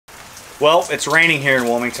Well, it's raining here in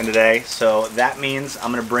Wilmington today, so that means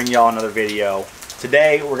I'm going to bring y'all another video.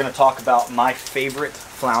 Today we're going to talk about my favorite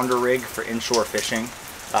flounder rig for inshore fishing.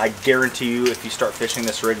 I guarantee you if you start fishing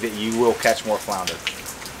this rig that you will catch more flounder.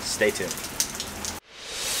 Stay tuned.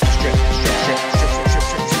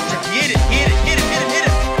 Hit it.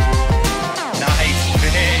 Nice.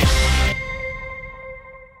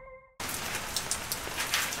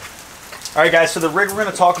 Alright guys, so the rig we're going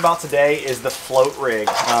to talk about today is the float rig.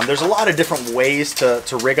 There's a lot of different ways to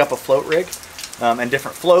rig up a float rig, and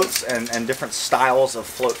different floats and different styles of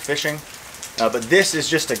float fishing. But this is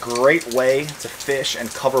just a great way to fish and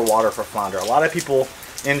cover water for flounder. A lot of people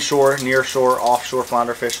inshore, near shore, offshore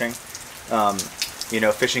flounder fishing,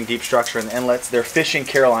 fishing deep structure in the inlets, they're fishing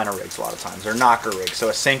Carolina rigs a lot of times. They're knocker rigs, so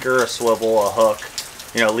a sinker, a swivel, a hook,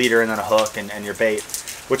 leader and then a hook and your bait,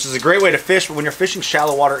 which is a great way to fish. But when you're fishing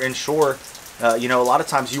shallow water inshore, a lot of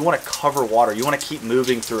times you want to cover water. You want to keep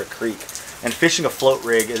moving through a creek. And fishing a float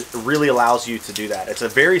rig really allows you to do that. It's a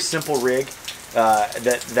very simple rig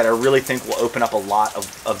that I really think will open up a lot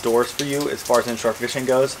of doors for you as far as inshore fishing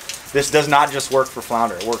goes. This does not just work for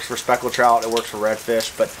flounder. It works for speckled trout. It works for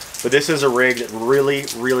redfish. But this is a rig that really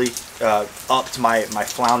upped my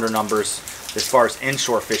flounder numbers as far as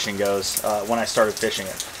inshore fishing goes when I started fishing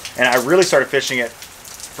it. And I really started fishing it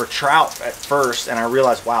for trout at first, and I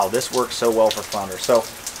realized, wow, this works so well for flounder. So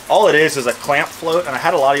all it is a clamp float, and I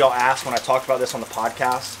had a lot of y'all ask when I talked about this on the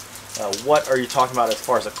podcast, what are you talking about as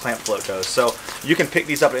far as a clamp float goes? So you can pick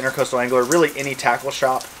these up at Intercoastal Angler, really any tackle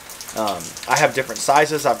shop. I have different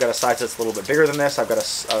sizes. I've got a size that's a little bit bigger than this. I've got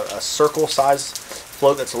a circle size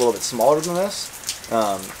float that's a little bit smaller than this.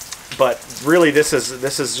 But really this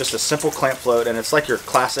is just a simple clamp float, and it's like your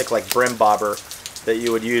classic brim bobber that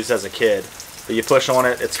you would use as a kid. But you push on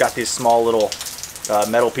it, it's got these small little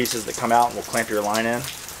metal pieces that come out and will clamp your line in.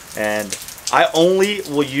 And I only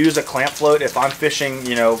will use a clamp float if I'm fishing,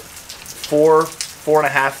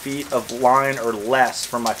 4.5 feet of line or less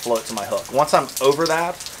from my float to my hook. Once I'm over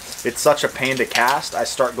that, it's such a pain to cast. I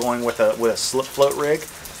start going with a slip float rig,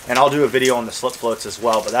 and I'll do a video on the slip floats as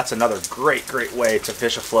well. But that's another great way to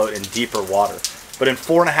fish a float in deeper water. But in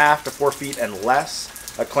 4.5 to 4 feet and less,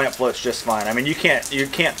 a clamp float's just fine. I mean, you can't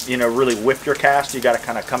really whip your cast. You got to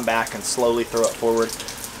kind of come back and slowly throw it forward.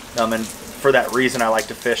 And for that reason, I like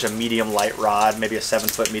to fish a medium light rod, maybe a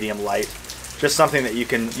 7-foot medium light. Just something that you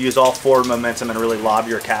can use all forward momentum and really lob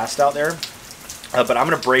your cast out there. But I'm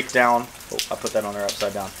going to break down, I put that on there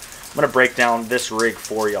upside down. I'm going to break down this rig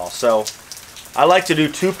for y'all. So I like to do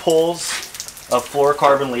 2 pulls of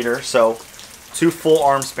fluorocarbon leader. So 2 full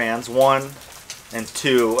arm spans, 1 and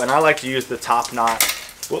 2. And I like to use the top knot,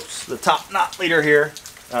 the top knot leader here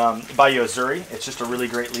by Yozuri. It's just a really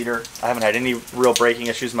great leader. I haven't had any real breaking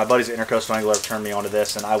issues. My buddies at Intercoastal Angler have turned me onto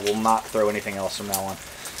this, and I will not throw anything else from now on.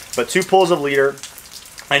 But 2 pulls of leader,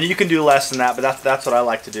 and you can do less than that, but that's what I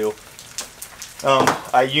like to do.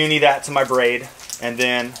 I uni that to my braid, and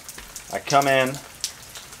then I come in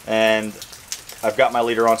and I've got my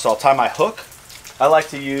leader on, so I'll tie my hook. I like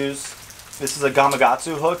to use, this is a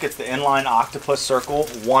Gamakatsu hook. It's the inline octopus circle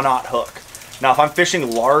 1/0 hook. Now if I'm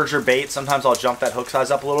fishing larger bait, sometimes I'll jump that hook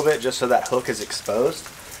size up a little bit just so that hook is exposed.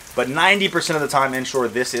 But 90% of the time inshore,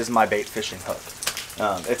 this is my bait fishing hook.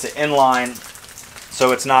 It's an inline,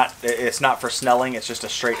 so it's not for snelling. It's just a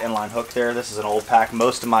straight inline hook there. This is an old pack.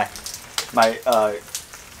 Most of my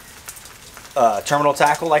terminal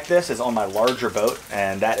tackle like this is on my larger boat,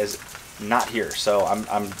 and that is not here. So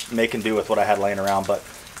I'm making do with what I had laying around. But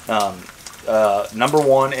number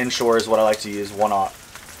 1 inshore is what I like to use, 1/0.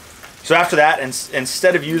 So after that,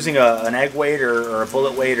 instead of using an egg weight or a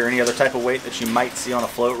bullet weight or any other type of weight that you might see on a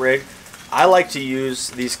float rig, I like to use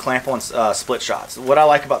these clamp-on split shots. What I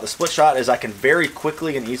like about the split shot is I can very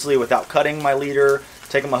quickly and easily, without cutting my leader,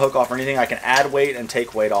 taking my hook off or anything, I can add weight and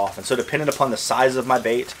take weight off. And so depending upon the size of my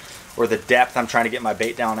bait or the depth I'm trying to get my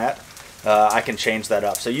bait down at, I can change that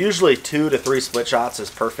up. So usually 2 to 3 split shots is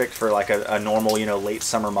perfect for like a normal, late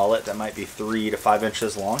summer mullet that might be 3 to 5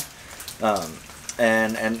 inches long.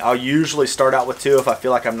 And I'll usually start out with 2. If I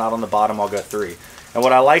feel like I'm not on the bottom, I'll go 3. And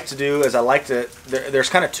what I like to do is there's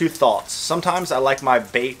kind of 2 thoughts. Sometimes I like my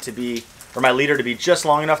bait to be, or my leader to be just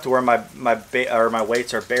long enough to where my bait or my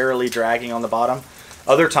weights are barely dragging on the bottom.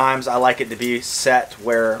 Other times I like it to be set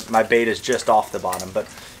where my bait is just off the bottom. But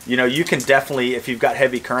you can definitely, if you've got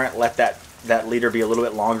heavy current, let that leader be a little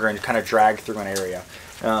bit longer and kind of drag through an area.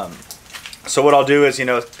 So what I'll do is,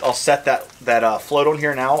 I'll set that float on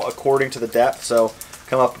here now according to the depth. So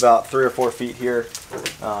come up about 3 or 4 feet here,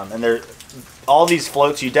 and all these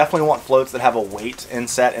floats, you definitely want floats that have a weight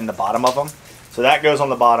inset in the bottom of them. So that goes on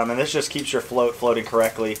the bottom, and this just keeps your float floating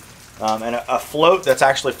correctly. And a float that's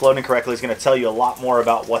actually floating correctly is going to tell you a lot more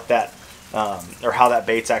about what that, or how that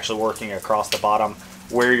bait's actually working across the bottom,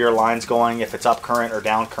 where your line's going, if it's up current or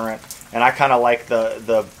down current. And I kind of like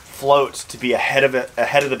the float to be ahead of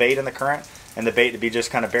the bait in the current, and the bait to be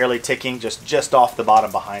just kind of barely ticking just off the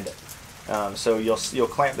bottom behind it. So you'll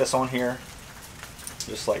clamp this on here,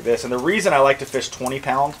 just like this. And the reason I like to fish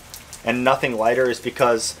 20-pound and nothing lighter is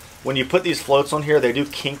because when you put these floats on here, they do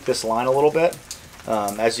kink this line a little bit.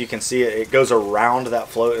 As you can see, it goes around that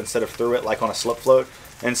float instead of through it like on a slip float.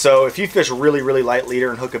 And so if you fish really, really light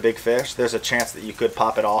leader and hook a big fish, there's a chance that you could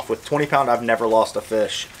pop it off. With 20-pound, I've never lost a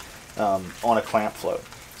fish on a clamp float.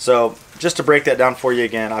 So just to break that down for you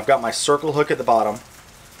again, I've got my circle hook at the bottom.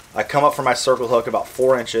 I come up from my circle hook about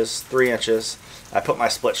 4 inches, 3 inches. I put my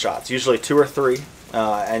split shots, usually 2 or 3.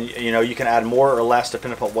 And you can add more or less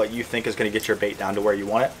depending upon what you think is going to get your bait down to where you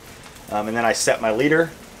want it. And then I set my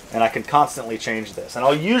leader, and I can constantly change this. And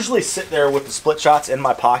I'll usually sit there with the split shots in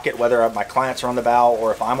my pocket, whether my clients are on the bow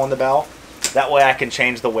or if I'm on the bow. That way I can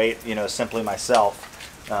change the weight, simply myself.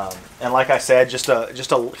 And like I said, just a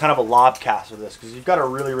kind of a lob cast with this, because you've got a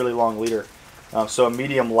really, really long leader. So a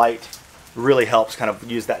medium light really helps kind of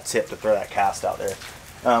use that tip to throw that cast out there.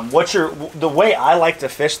 The way I like to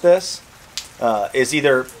fish this is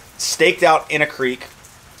either staked out in a creek,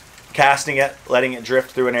 casting it, letting it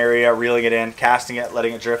drift through an area, reeling it in, casting it,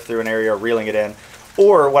 letting it drift through an area, reeling it in.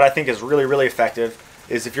 Or what I think is really, really effective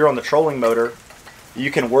is if you're on the trolling motor,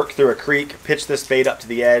 you can work through a creek, pitch this bait up to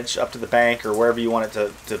the edge, up to the bank, or wherever you want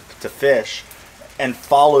it to fish, and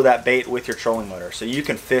follow that bait with your trolling motor. So you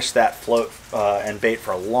can fish that float and bait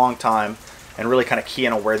for a long time and really kind of key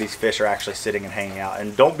in on where these fish are actually sitting and hanging out.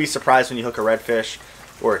 And don't be surprised when you hook a redfish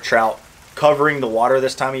or a trout. Covering the water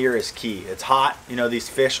this time of year is key. It's hot. These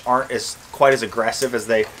fish aren't quite as aggressive as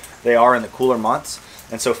they are in the cooler months.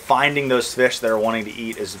 And so finding those fish that are wanting to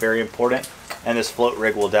eat is very important. And this float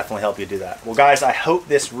rig will definitely help you do that. Well, guys, I hope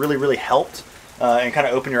this really, really helped and kind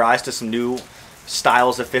of opened your eyes to some new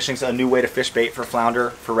styles of fishing, so a new way to fish bait for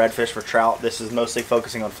flounder, for redfish, for trout. This is mostly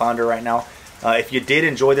focusing on flounder right now. If you did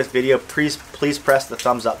enjoy this video, please press the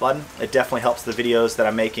thumbs up button. It definitely helps the videos that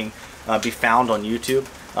I'm making be found on YouTube.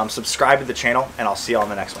 Subscribe to the channel, and I'll see you on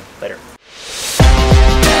the next one. Later.